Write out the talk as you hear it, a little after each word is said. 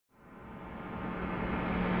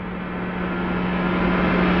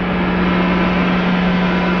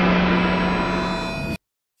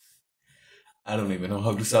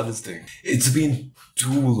know how to start this thing. It's been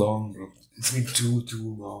too long, bro. It's been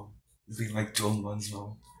too long. It's been like 12 months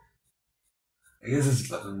now. I guess it's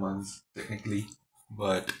 11 months, technically.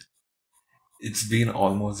 But it's been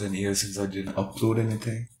almost an year since I didn't upload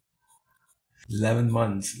anything. 11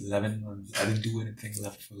 months. 11 months. I didn't do anything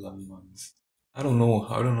left for 11 months. I don't know.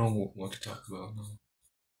 I don't know what to talk about now.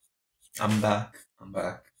 I'm back. I'm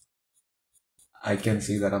back. I can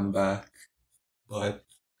say that I'm back. But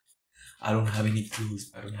I don't have any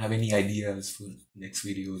clues. I don't have any ideas for next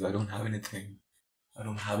videos. I don't have anything. I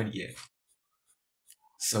don't have it yet.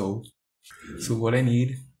 So what I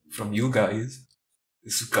need from you guys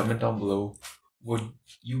is to comment down below what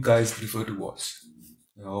you guys prefer to watch.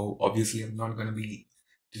 Now, obviously, I'm not gonna be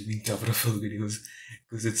doing tower fill videos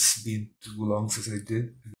because it's been too long since I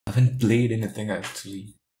did. I haven't played anything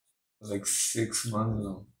actually. Like 6 months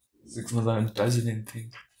now. 6 months I haven't touched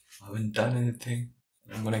anything. I haven't done anything.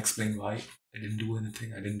 I'm gonna explain why I didn't do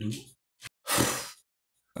anything. I didn't do.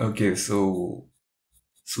 Okay, so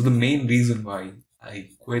the main reason why I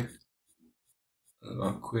quit,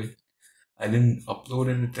 not quit, I didn't upload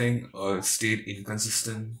anything or stayed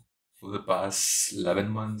inconsistent for the past 11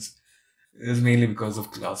 months is mainly because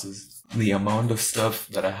of classes. The amount of stuff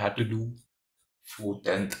that I had to do for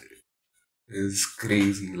 10th is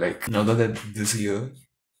crazy. Like, other than this year,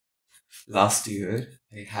 last year,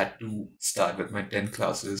 I had to start with my 10th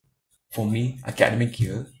classes. For me, academic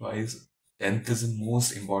year wise, 10th is the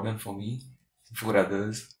most important for me. For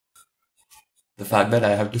others, the fact that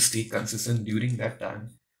I have to stay consistent during that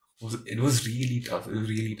time was really tough. It was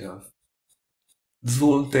really tough. This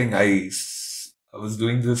whole thing, I was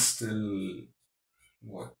doing this till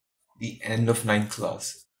what, the end of 9th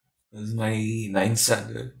class. This is my 9th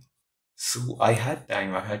standard. So I had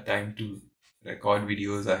time. I had time to record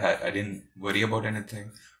videos. I didn't worry about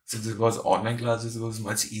anything. Since it was online classes, it was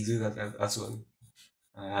much easier as well.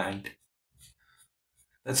 And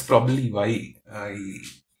that's probably why I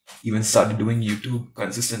even started doing YouTube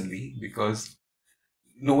consistently, because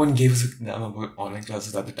no one gave us a damn about online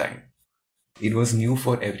classes at the time. It was new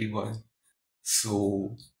for everyone.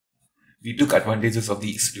 So we took advantages of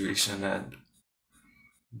the situation and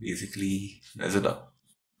basically messed it up.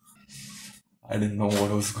 I didn't know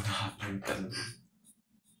what was going to happen.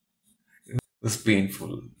 It was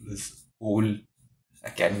painful. This whole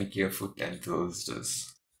academic year for 10th was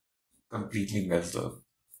just completely messed up.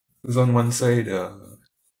 Because on one side, not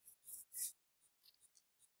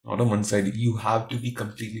on one side, you have to be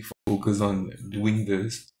completely focused on doing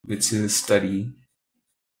this, which is study,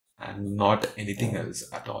 and not anything else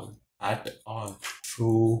at all. At all.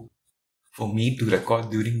 So for me to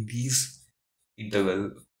record during these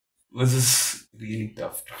interval was just really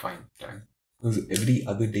tough to find time. Because every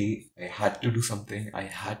other day I had to do something. I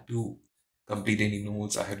had to complete any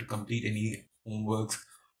notes. I had to complete any homeworks.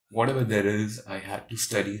 Whatever there is, I had to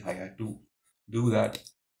study. I had to do that.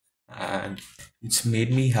 And it's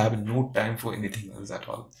made me have no time for anything else at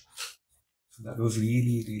all. So that was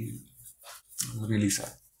really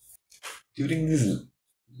sad. During these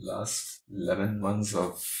last 11 months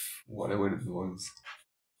of whatever it was,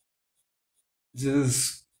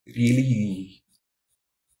 just really,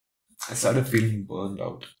 I started feeling burned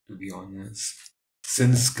out, to be honest.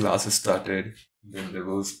 Since classes started, then there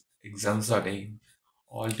was exams starting,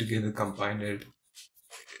 all together combined, it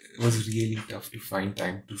was really tough to find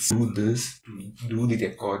time to do this, to do the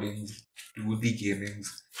recordings, do the gamings.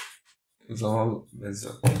 It was all messed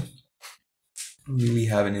up. I don't really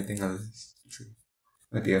have anything else to say.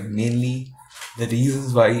 But yeah, mainly the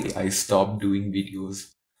reasons why I stopped doing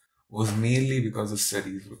videos was mainly because of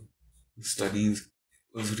studies. Studies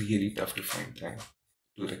was really tough to find time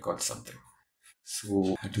to record something.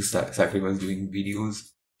 So I had to sacrifice doing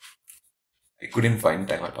videos. I couldn't find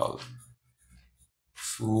time at all.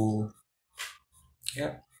 So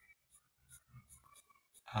yeah,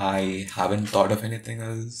 I haven't thought of anything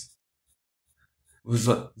else. It was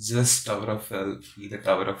just Tower of Hell, either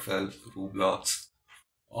Tower of Hell, Roblox,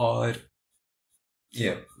 or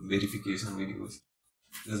yeah, verification videos.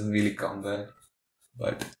 Doesn't really count that,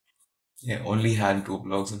 but yeah, only had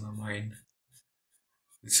Roblox in my mind.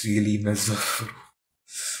 It's really messed up.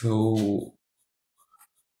 So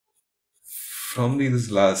from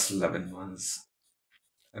these last 11 months,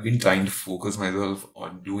 I've been trying to focus myself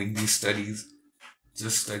on doing these studies,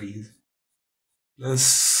 just studies,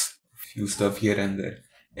 plus a few stuff here and there,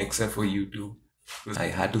 except for YouTube, because I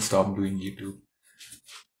had to stop doing YouTube.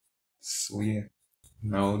 So yeah,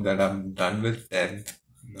 now that I'm done with 10th,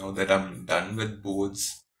 now that I'm done with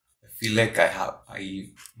boards, I feel like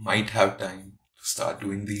I might have time to start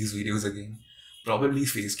doing these videos again. Probably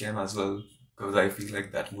face cam as well, because I feel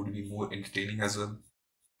like that would be more entertaining as well.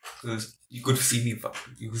 because you could see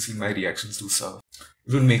my reactions to stuff.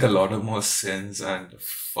 It would make a lot of more sense and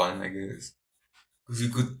fun, I guess, because you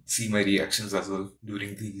could see my reactions as well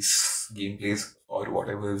during these gameplays or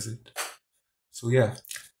whatever is it. So yeah,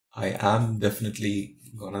 I am definitely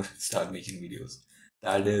gonna start making videos.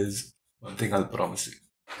 That is one thing I'll promise you.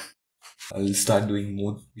 I'll start doing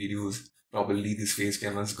more videos. Probably this face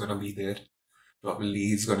camera is gonna be there. Probably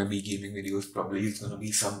it's gonna be gaming videos. Probably it's gonna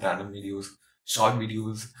be some random videos, short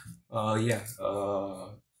videos. Yeah.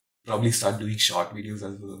 Probably start doing short videos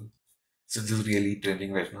as well, since it's really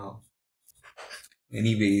trending right now.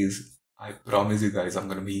 Anyways, I promise you guys I'm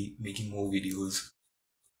gonna be making more videos,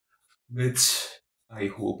 which I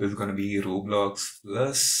hope is gonna be Roblox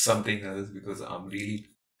plus something else because I'm really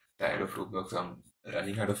tired of Roblox. I'm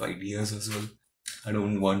running out of ideas as well. I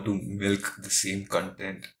don't want to milk the same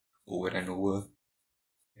content over and over.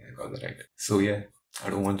 Yeah, I got that right. So yeah,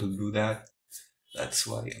 I don't want to do that. That's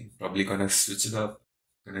why I'm probably gonna switch it up.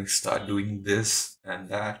 Gonna start doing this and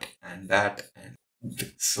that and that and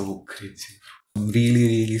it's so crazy. I'm really,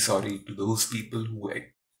 really sorry to those people who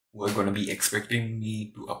are gonna be expecting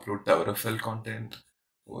me to upload Tower of Hell content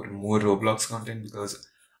or more Roblox content because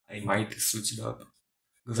I might switch it up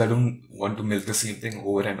because I don't want to milk the same thing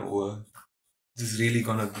over and over. This is really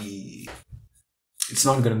gonna be. It's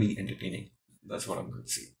not gonna be entertaining. That's what I'm gonna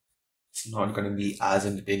say. It's not gonna be as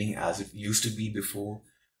entertaining as it used to be before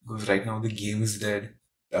because right now the game is dead.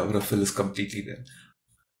 Tower of Hell is completely dead.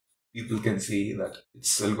 People can say that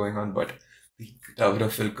it's still going on, but the Tower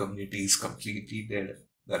of Hell community is completely dead.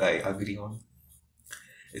 That I agree on.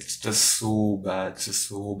 It's just so bad. It's just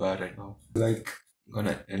so bad right now. Like,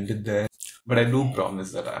 gonna end it there. But I do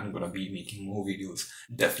promise that I'm gonna be making more videos.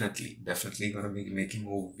 Definitely gonna be making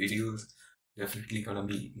more videos. Definitely gonna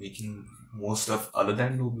be making more stuff other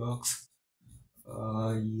than Roblox.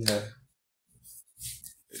 Yeah.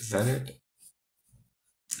 Is that it?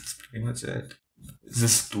 That's pretty much it. It's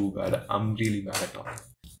just too bad. I'm really bad at all.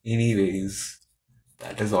 Anyways,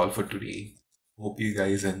 that is all for today. Hope you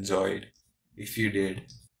guys enjoyed. If you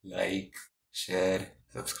did, like, share,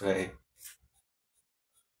 subscribe.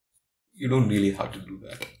 You don't really have to do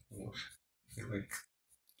that. Like,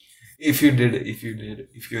 if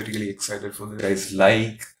you're really excited for this, guys,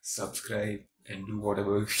 like, subscribe, and do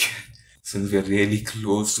whatever you can. Since we're really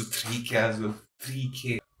close to 3K as well.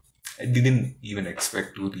 3K. I didn't even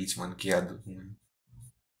expect to reach 1K at the moment.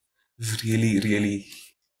 It's really, really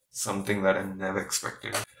something that I never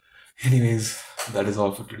expected. Anyways, that is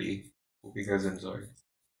all for today. Hope you guys enjoyed.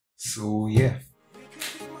 So yeah,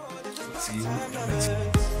 see you next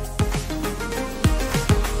time.